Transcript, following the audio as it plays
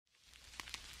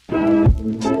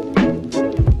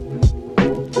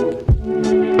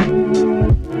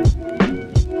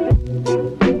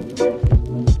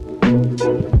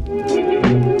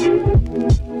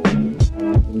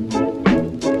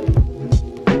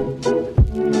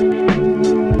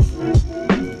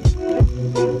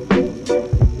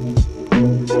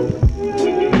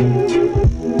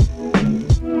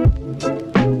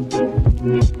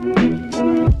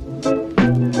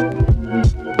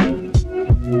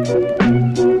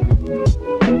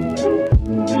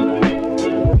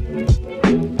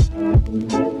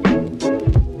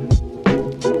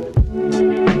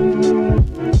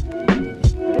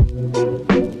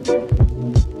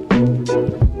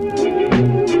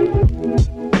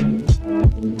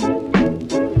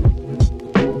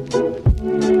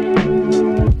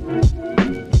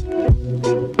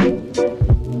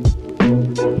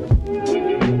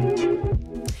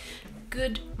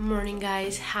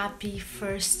Happy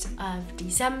 1st of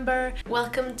December.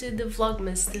 Welcome to the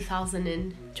Vlogmas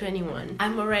 2021.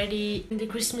 I'm already in the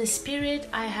Christmas spirit.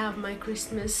 I have my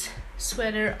Christmas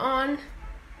sweater on.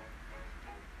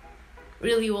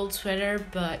 Really old sweater,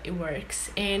 but it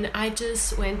works. And I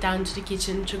just went down to the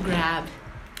kitchen to grab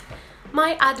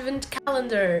my advent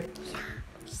calendar.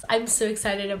 I'm so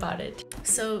excited about it.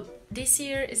 So this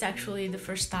year is actually the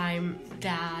first time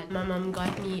that my mom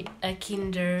got me a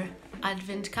Kinder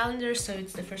advent calendar, so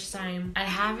it's the first time I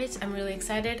have it. I'm really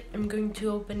excited. I'm going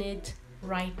to open it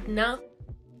right now.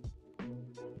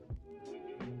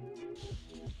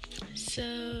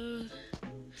 So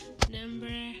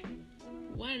number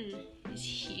 1 is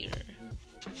here.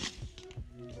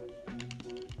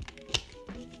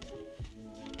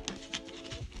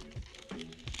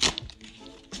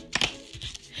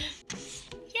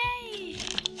 Yay!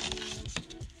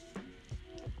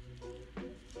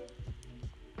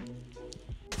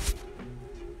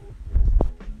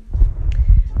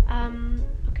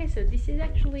 Okay, so this is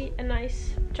actually a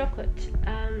nice chocolate,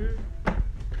 and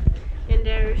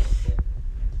there's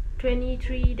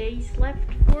 23 days left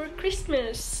for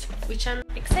Christmas, which I'm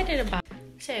excited about.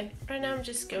 So right now I'm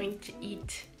just going to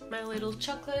eat my little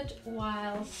chocolate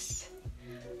whilst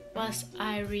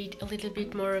I read a little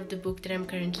bit more of the book that I'm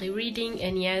currently reading.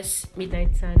 And yes,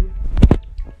 Midnight Sun,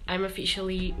 I'm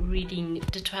officially reading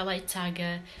the Twilight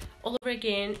Saga all over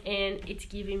again, and it's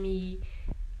giving me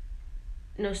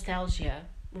nostalgia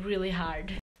really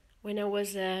hard. When I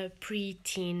was a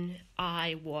pre-teen,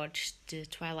 I watched the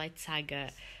Twilight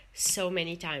Saga so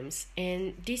many times,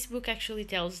 and this book actually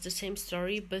tells the same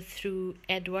story but through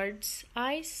Edward's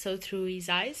eyes, so through his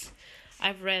eyes.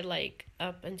 I've read like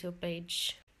up until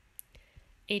page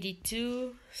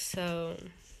 82, so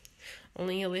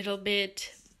only a little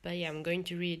bit, but yeah, I'm going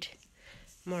to read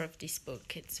more of this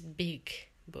book. It's a big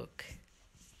book.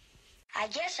 I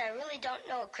guess I really don't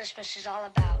know what Christmas is all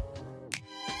about.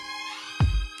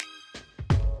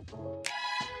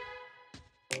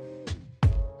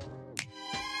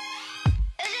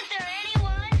 Isn't there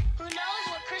anyone who knows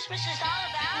what Christmas is all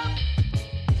about?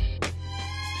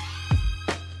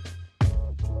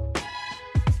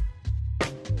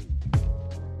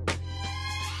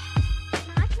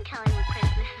 I can tell you what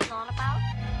Christmas is all about.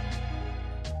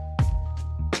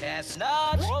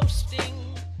 Chestnuts roasting,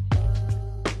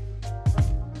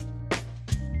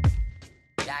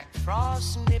 Jack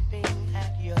Frost nipping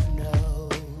at your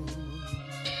nose.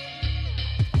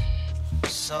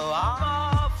 So I'm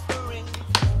offering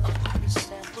a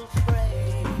simple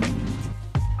phrase.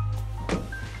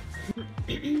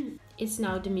 It's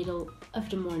now the middle of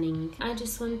the morning. I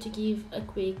just want to give a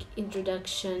quick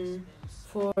introduction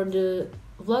for the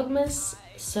Vlogmas.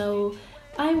 So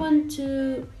I want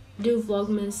to do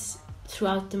Vlogmas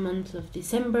throughout the month of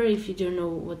December. If you don't know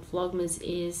what Vlogmas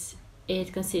is,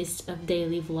 it consists of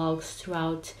daily vlogs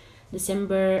throughout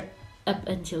December up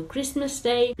until Christmas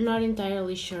Day. Not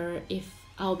entirely sure if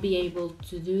I'll be able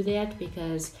to do that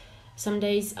because some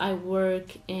days I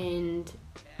work and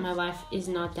my life is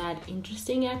not that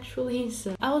interesting actually.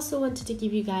 So I also wanted to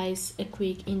give you guys a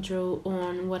quick intro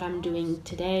on what I'm doing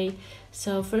today.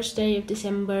 So first day of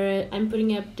December, I'm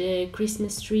putting up the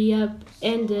Christmas tree up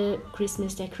and the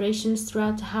Christmas decorations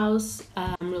throughout the house.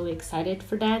 I'm really excited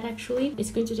for that actually.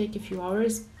 It's going to take a few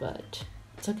hours, but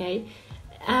it's okay.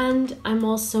 And I'm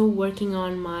also working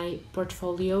on my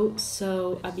portfolio,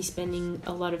 so I'll be spending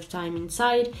a lot of time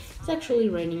inside. It's actually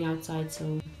raining outside,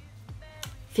 so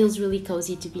feels really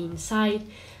cozy to be inside.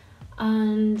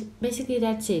 And basically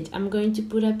that's it. I'm going to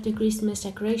put up the Christmas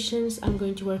decorations, I'm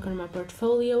going to work on my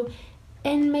portfolio,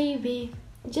 and maybe,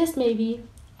 just maybe,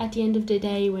 at the end of the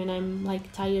day when I'm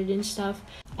like tired and stuff,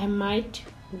 I might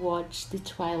watch the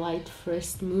Twilight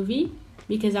first movie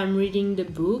because I'm reading the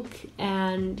book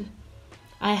and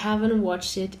I haven't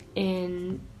watched it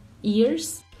in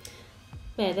years.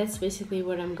 Yeah, that's basically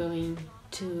what I'm going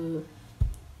to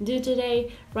do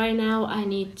today. Right now I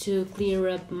need to clear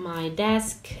up my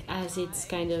desk as it's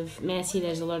kind of messy.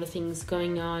 There's a lot of things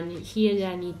going on here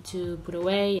that I need to put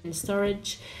away in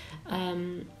storage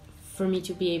for me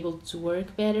to be able to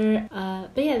work better.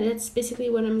 But yeah, that's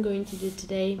basically what I'm going to do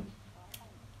today.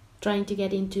 Trying to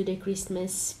get into the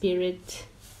Christmas spirit.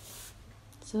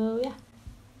 So yeah.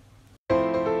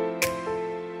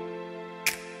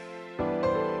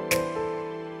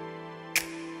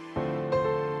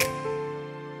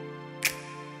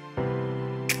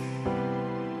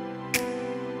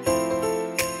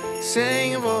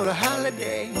 Singing for the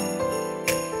holiday,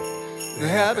 the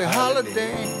happy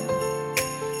holiday.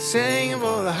 Singing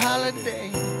for the holiday.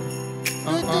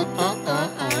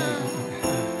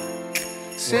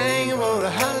 Singing for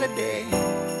the holiday,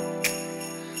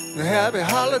 the happy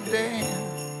holiday.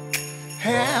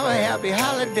 Have a happy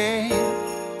holiday.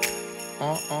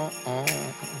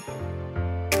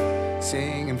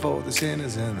 Singing for the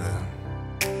sinners and the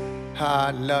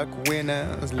hard luck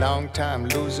winners, long time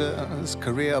losers,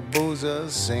 career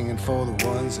boozers, singing for the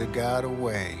ones that got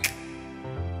away.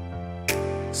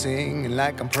 Singing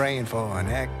like I'm praying for an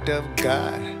act of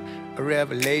God, a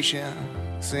revelation.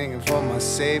 Singing for my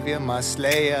Savior, my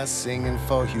Slayer, singing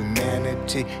for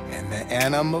humanity and the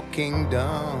animal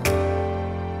kingdom.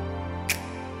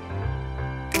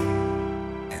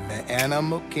 And the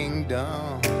animal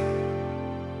kingdom.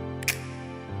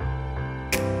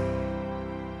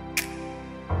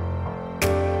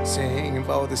 Singing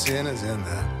for the sinners and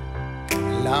the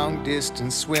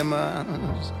long-distance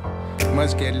swimmers.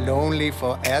 Must get lonely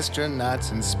for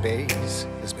astronauts in space,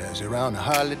 especially around the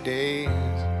holidays.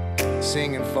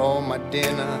 Singing for my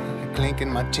dinner, clinking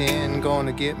my tin,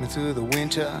 gonna get me through the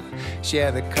winter.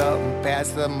 Share the cup and pass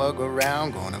the mug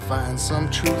around, gonna find some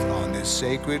truth on this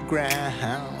sacred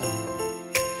ground.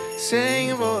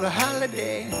 Singing for the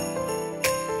holiday,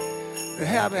 the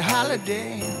happy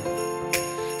holiday.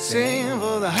 Singing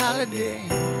for the holiday.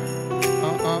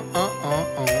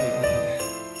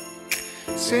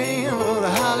 Singing for the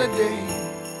holiday,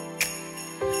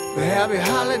 the happy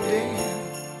holiday.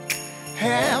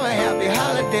 Have a happy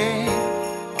holiday.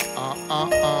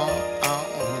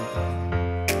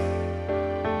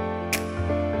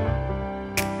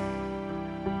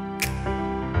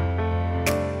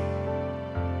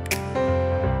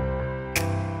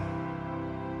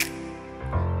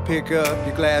 Pick up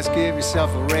your glass, give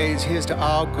yourself a raise. Here's to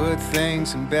all good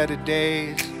things and better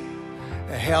days.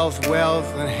 Health,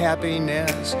 wealth, and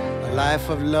happiness. A life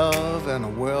of love and a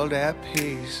world at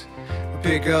peace.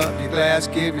 Pick up your glass,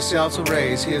 give yourselves a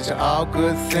raise. Here's to all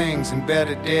good things and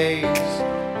better days.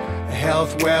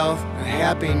 Health, wealth, and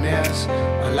happiness.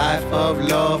 A life of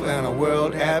love and a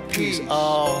world at peace.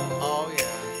 Oh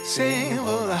yeah. Sing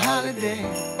for the holiday,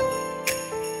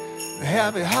 the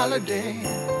happy holiday.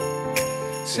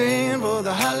 Sing for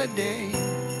the holiday.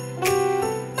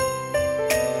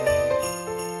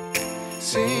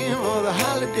 Sing for the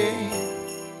holiday,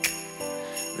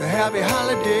 the happy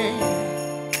holiday.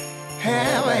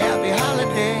 Have a happy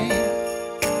holiday.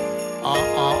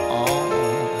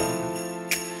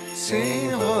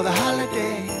 Sing for the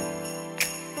holiday,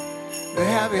 the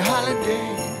happy holiday.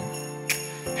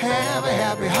 Have a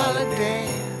happy holiday.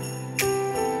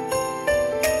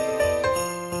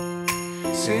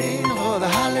 Sing for the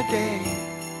holiday,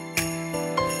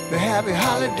 the happy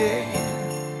holiday.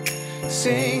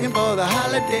 Singing for the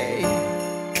holiday.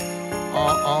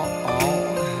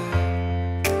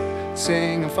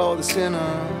 Singing for the sinner,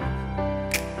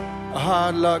 a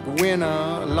hard luck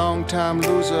winner, a long time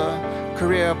loser,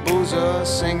 career boozer.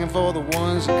 Singing for the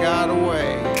ones that got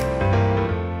away.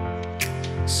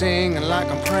 Singing like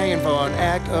I'm praying for an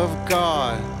act of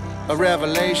God, a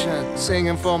revelation.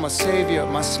 Singing for my Savior,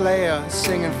 my Slayer.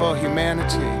 Singing for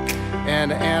humanity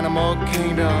and the animal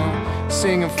kingdom.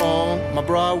 Singing for my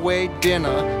Broadway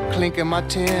dinner, clinking my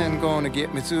tin, gonna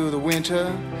get me through the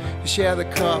winter. Share the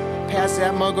cup, pass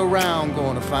that mug around,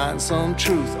 gonna find some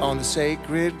truth on the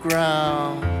sacred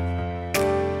ground.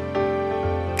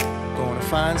 Gonna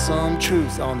find some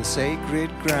truth on the sacred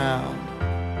ground.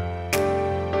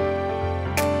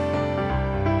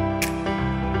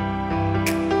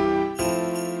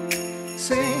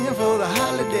 Singing for the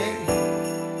holiday,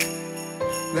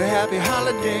 the happy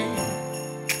holiday.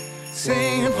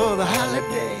 Singing for the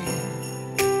holiday.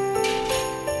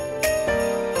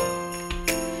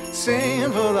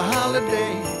 Singing for the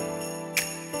holiday,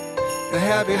 the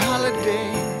happy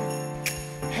holiday.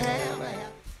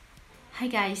 Hi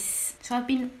guys, so I've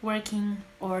been working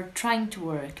or trying to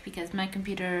work because my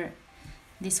computer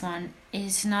this one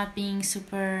is not being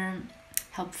super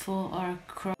helpful or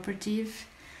cooperative,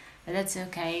 but that's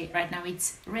okay. Right now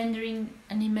it's rendering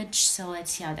an image, so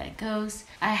let's see how that goes.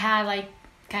 I had like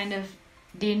kind of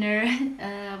dinner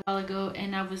a while ago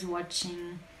and I was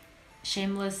watching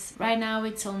Shameless. Right now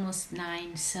it's almost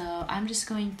 9, so I'm just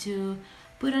going to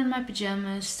put on my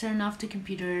pajamas, turn off the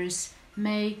computers,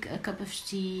 make a cup of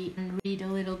tea and read a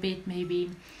little bit,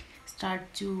 maybe start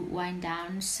to wind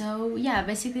down. So yeah,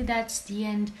 basically that's the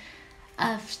end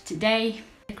of today.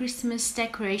 The Christmas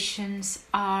decorations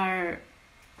are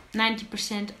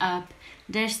 90% up.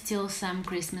 There's still some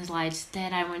Christmas lights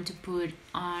that I want to put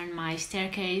on my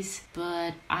staircase,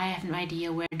 but I have no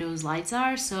idea where those lights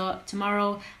are, so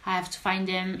tomorrow I have to find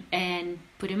them and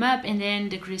put them up, and then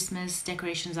the Christmas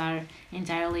decorations are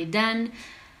entirely done.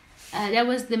 That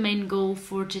was the main goal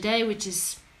for today, which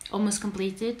is almost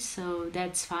completed, so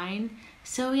that's fine.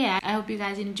 So yeah, I hope you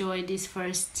guys enjoyed this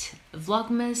first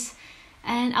vlogmas,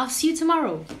 and I'll see you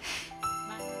tomorrow.